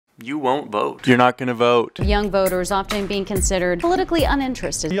you won't vote. You're not gonna vote. Young voters often being considered politically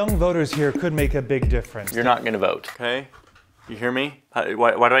uninterested. Young voters here could make a big difference. You're not gonna vote, okay? You hear me?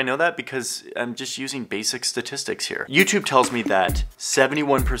 Why do I know that? Because I'm just using basic statistics here. YouTube tells me that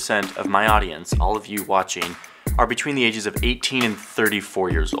 71% of my audience, all of you watching, are between the ages of 18 and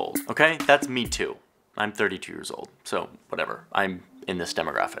 34 years old, okay? That's me too. I'm 32 years old, so whatever. I'm in this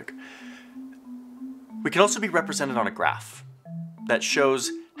demographic. We can also be represented on a graph that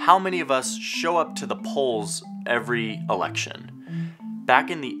shows how many of us show up to the polls every election. Back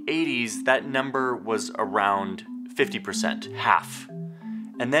in the 80s, that number was around 50%, half.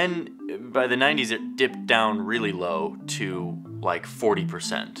 And then by the 90s, it dipped down really low to like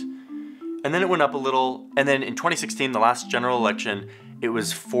 40%. And then it went up a little, and then in 2016, the last general election, it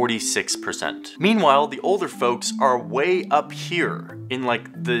was 46%. Meanwhile, the older folks are way up here in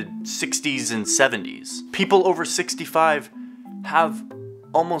like the 60s and 70s. People over 65 have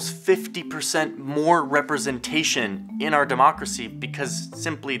almost 50% more representation in our democracy because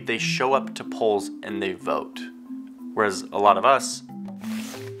simply they show up to polls and they vote. Whereas a lot of us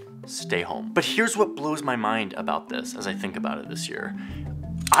stay home. But here's what blows my mind about this as I think about it this year.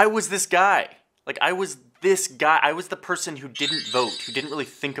 I was this guy. Like, I was this guy. I was the person who didn't vote, who didn't really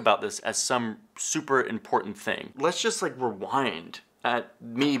think about this as some super important thing. Let's just like rewind at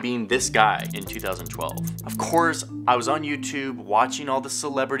me being this guy in 2012. Of course, I was on YouTube watching all the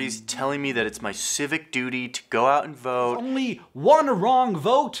celebrities telling me that it's my civic duty to go out and vote. Only one wrong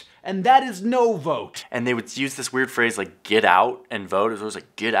vote, and that is no vote. And they would use this weird phrase like get out and vote. It was always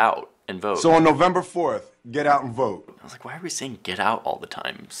like get out and vote. So on November 4th, get out and vote. I was like, why are we saying get out all the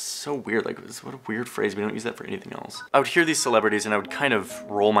time? It's so weird. Like, what a weird phrase. We don't use that for anything else. I would hear these celebrities and I would kind of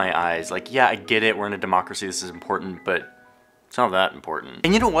roll my eyes. Like, yeah, I get it. We're in a democracy. This is important, but it's not that important.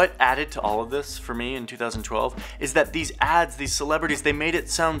 And you know what added to all of this for me in 2012 is that these ads, these celebrities, they made it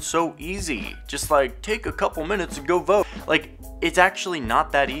sound so easy. Just like, take a couple minutes and go vote. Like, it's actually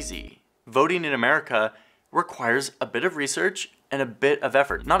not that easy. Voting in America requires a bit of research and a bit of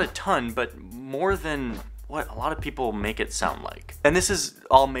effort. Not a ton, but more than what a lot of people make it sound like. And this is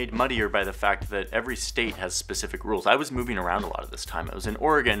all made muddier by the fact that every state has specific rules. I was moving around a lot of this time. I was in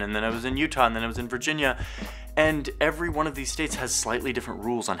Oregon, and then I was in Utah, and then I was in Virginia. And every one of these states has slightly different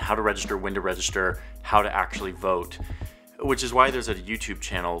rules on how to register, when to register, how to actually vote, which is why there's a YouTube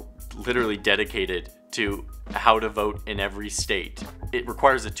channel literally dedicated to how to vote in every state. It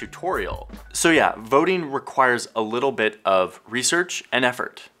requires a tutorial. So yeah, voting requires a little bit of research and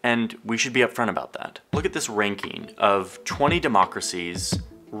effort, and we should be upfront about that. Look at this ranking of 20 democracies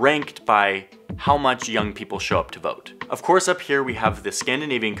ranked by how much young people show up to vote. Of course, up here we have the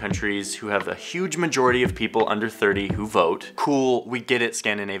Scandinavian countries who have a huge majority of people under 30 who vote. Cool, we get it,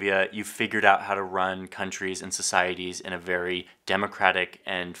 Scandinavia. You've figured out how to run countries and societies in a very democratic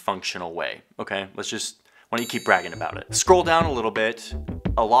and functional way. Okay, why don't you keep bragging about it? Scroll down a little bit,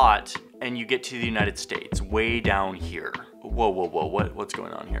 a lot, and you get to the United States, way down here. Whoa, what's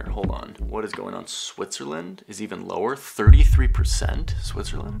going on here? Hold on, what is going on? Switzerland is even lower, 33%,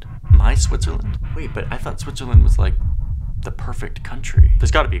 Switzerland? My Switzerland? Wait, but I thought Switzerland was like the perfect country. There's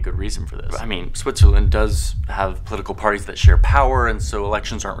gotta be a good reason for this. I mean, Switzerland does have political parties that share power, and so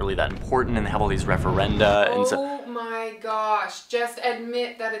elections aren't really that important, and they have all these referenda, and so— Oh my gosh, just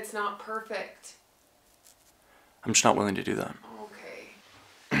admit that it's not perfect. I'm just not willing to do that.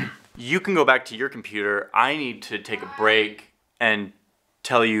 Okay. You can go back to your computer. I need to take a break and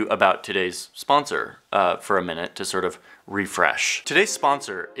tell you about today's sponsor for a minute to sort of refresh. Today's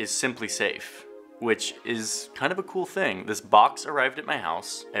sponsor is Simply Safe, which is kind of a cool thing. This box arrived at my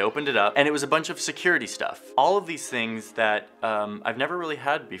house. I opened it up and it was a bunch of security stuff. All of these things that I've never really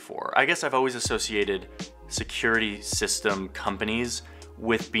had before. I guess I've always associated security system companies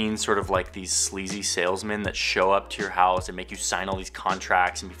with being sort of like these sleazy salesmen that show up to your house and make you sign all these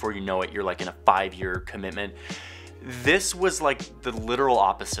contracts, and before you know it, you're like in a 5-year commitment. This was like the literal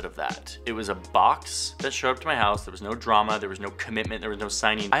opposite of that. It was a box that showed up to my house. There was no drama, there was no commitment, there was no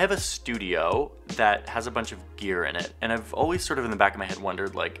signing. I have a studio that has a bunch of gear in it, and I've always sort of in the back of my head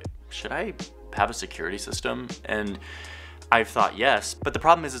wondered, like, should I have a security system? And I've thought yes, but the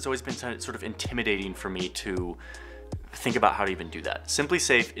problem is it's always been sort of intimidating for me to think about how to even do that. Simply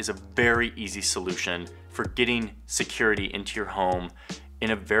Safe is a very easy solution for getting security into your home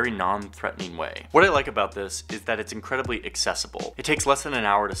in a very non-threatening way. What I like about this is that it's incredibly accessible. It takes less than an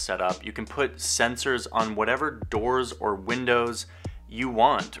hour to set up. You can put sensors on whatever doors or windows you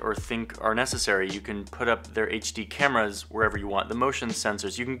want or think are necessary. You can put up their HD cameras wherever you want, the motion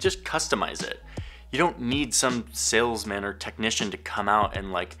sensors. You can just customize it. You don't need some salesman or technician to come out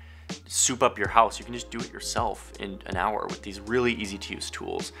and like soup up your house. You can just do it yourself in an hour with these really easy to use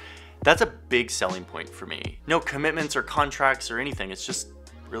tools. That's a big selling point for me. No commitments or contracts or anything. It's just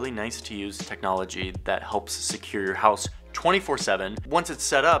really nice to use technology that helps secure your house 24/7. Once it's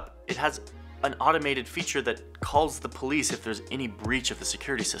set up, it has an automated feature that calls the police if there's any breach of the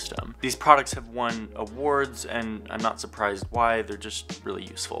security system. These products have won awards, and I'm not surprised why. They're just really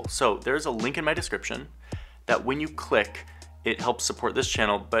useful. So there's a link in my description that when you click, it helps support this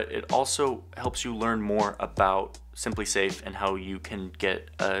channel, but it also helps you learn more about SimpliSafe and how you can get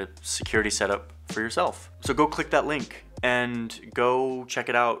a security setup for yourself. So go click that link and go check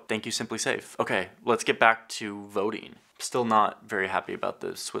it out. Thank you, SimpliSafe. Okay, let's get back to voting. Still not very happy about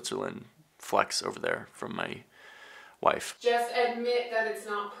the Switzerland flex over there from my wife. Just admit that it's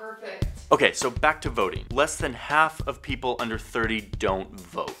not perfect. Okay, so back to voting. Less than half of people under 30 don't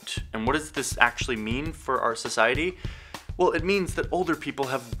vote. And what does this actually mean for our society? Well, it means that older people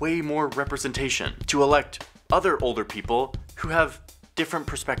have way more representation to elect other older people who have different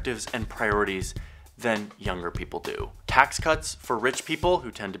perspectives and priorities than younger people do. Tax cuts for rich people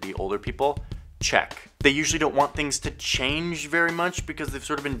who tend to be older people, check. They usually don't want things to change very much because they've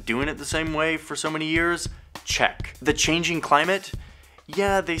sort of been doing it the same way for so many years, check. The changing climate,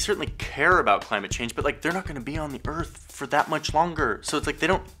 yeah, they certainly care about climate change, but like they're not gonna be on the earth for that much longer. So it's like they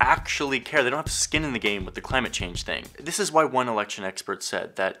don't actually care. They don't have skin in the game with the climate change thing. This is why one election expert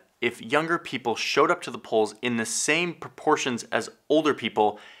said that if younger people showed up to the polls in the same proportions as older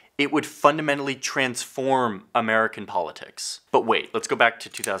people, it would fundamentally transform American politics. But wait, let's go back to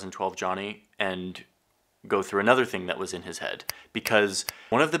 2012 Johnny and go through another thing that was in his head. Because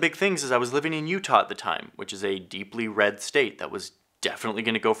one of the big things is I was living in Utah at the time, which is a deeply red state that was definitely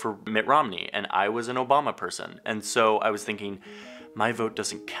going to go for Mitt Romney, and I was an Obama person. And so I was thinking, my vote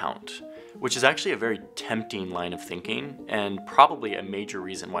doesn't count, which is actually a very tempting line of thinking and probably a major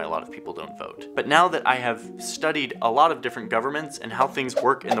reason why a lot of people don't vote. But now that I have studied a lot of different governments and how things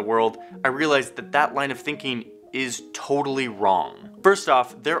work in the world, I realized that that line of thinking is totally wrong. First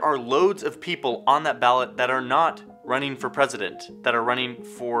off, there are loads of people on that ballot that are not running for president, that are running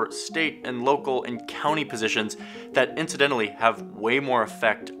for state and local and county positions that incidentally have way more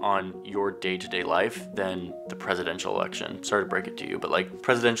effect on your day-to-day life than the presidential election. Sorry to break it to you, but like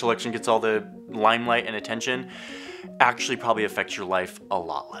presidential election gets all the limelight and attention, actually probably affects your life a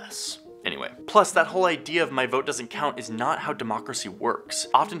lot less. Anyway, plus that whole idea of my vote doesn't count is not how democracy works.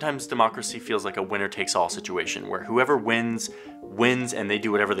 Oftentimes democracy feels like a winner-takes-all situation where whoever wins, wins and they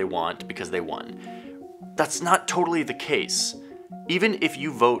do whatever they want because they won. That's not totally the case. Even if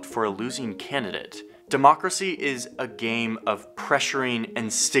you vote for a losing candidate, democracy is a game of pressuring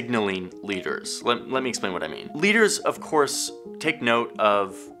and signaling leaders. Let me explain what I mean. Leaders, of course, take note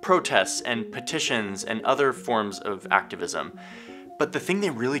of protests and petitions and other forms of activism. But the thing they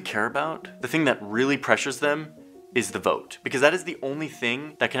really care about, the thing that really pressures them, is the vote. Because that is the only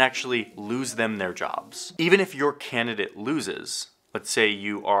thing that can actually lose them their jobs. Even if your candidate loses, let's say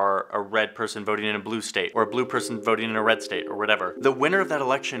you are a red person voting in a blue state, or a blue person voting in a red state, or whatever, the winner of that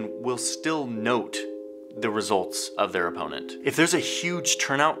election will still note the results of their opponent. If there's a huge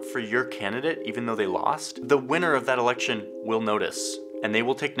turnout for your candidate, even though they lost, the winner of that election will notice, and they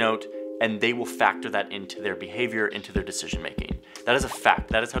will take note, and they will factor that into their behavior, into their decision making. That is a fact.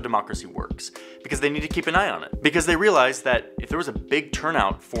 That is how democracy works. Because they need to keep an eye on it. Because they realize that if there was a big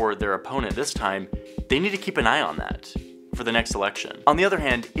turnout for their opponent this time, they need to keep an eye on that for the next election. On the other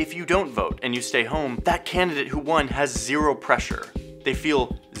hand, if you don't vote and you stay home, that candidate who won has zero pressure. They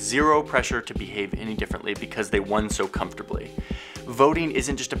feel zero pressure to behave any differently because they won so comfortably. Voting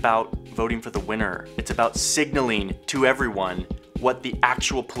isn't just about voting for the winner. It's about signaling to everyone what the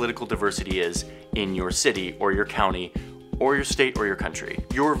actual political diversity is in your city or your county or your state or your country.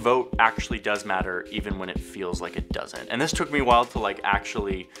 Your vote actually does matter even when it feels like it doesn't. And this took me a while to like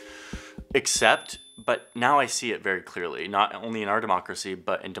actually accept, but now I see it very clearly, not only in our democracy,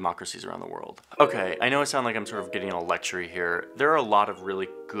 but in democracies around the world. Okay, I know I sound like I'm sort of getting a lecture here. There are a lot of really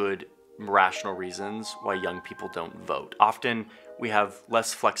good rational reasons why young people don't vote. Often we have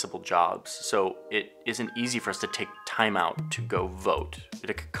less flexible jobs, so it isn't easy for us to take time out to go vote.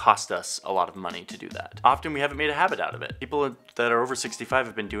 It could cost us a lot of money to do that. Often we haven't made a habit out of it. People that are over 65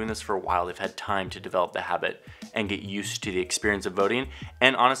 have been doing this for a while. They've had time to develop the habit and get used to the experience of voting.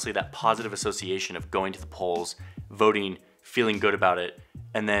 And honestly, that positive association of going to the polls, voting, feeling good about it,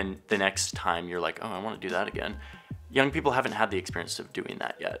 and then the next time you're like, oh, I want to do that again. Young people haven't had the experience of doing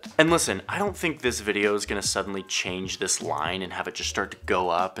that yet. And listen, I don't think this video is gonna suddenly change this line and have it just start to go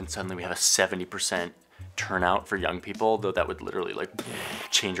up and suddenly we have a 70% turnout for young people, though that would literally like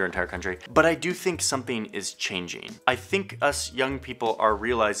change our entire country. But I do think something is changing. I think us young people are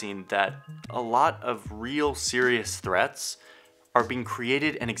realizing that a lot of real serious threats are being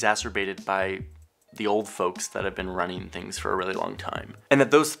created and exacerbated by the old folks that have been running things for a really long time. And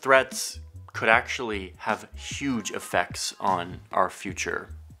that those threats could actually have huge effects on our future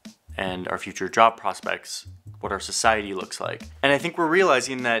and our future job prospects, what our society looks like. And I think we're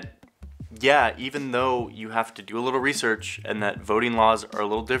realizing that, yeah, even though you have to do a little research and that voting laws are a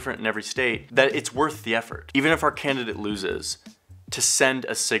little different in every state, that it's worth the effort. Even if our candidate loses, to send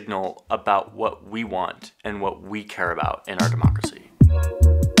a signal about what we want and what we care about in our democracy.